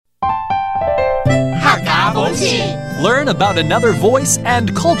风情 Learn about another voice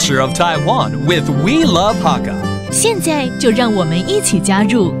and culture of Taiwan with We Love Hakka. 现在就让我们一起加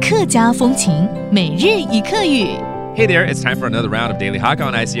入客家风情每日一课语。Hey there, it's time for another round of Daily Hakka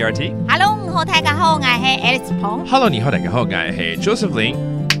on ICRT. Hello， 你好，大家好，我係 Alex 彭。Hello， 你好，大家好，我係 Joseph Lin。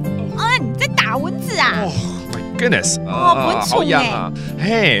你在打蚊子啊？Goodness， 好痒啊！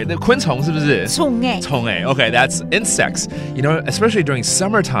嘿，那昆虫是不是？虫Okay, that's insects. You know, especially during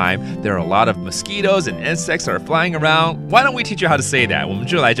summertime, there are a lot of mosquitoes and insects that are flying around. Why don't we teach you how to say that? 我们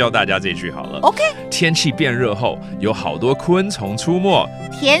就来教大家这句好了。OK。天气变热后，有好多昆虫出没。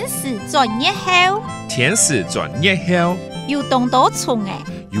天時轉熱後，天時轉熱後，有動到蟲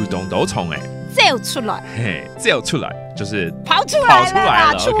走出來。嘿，走出來就是跑出來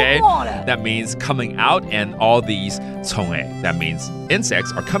了 okay? 出沒了。That means coming out, and all these 蟲 that means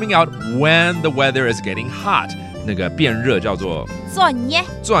insects are coming out when the weather is getting hot. 那個變熱叫做轉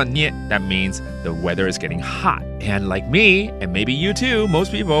熱 That means the weather is getting hot. And like me, and maybe you too,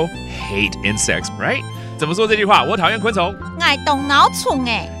 most people hate insects, right? 怎麼說這句話？我討厭昆蟲。愛動腦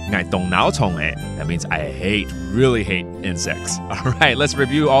蟲That means I really hate insects. All right, let's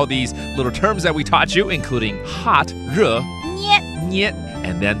review all these little terms that we taught you, including hot, 熱 熱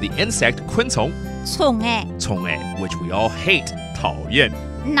and then the insect 昆蟲蟲 which we all hate 討厭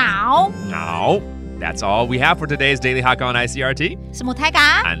腦 That's all we have for today's Daily Hakka on ICRT. 什麼大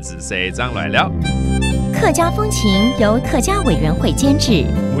家？漢字四張來了。客家風情由客家委員會監製。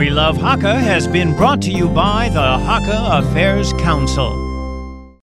We Love Hakka has been brought to you by the Hakka Affairs Council.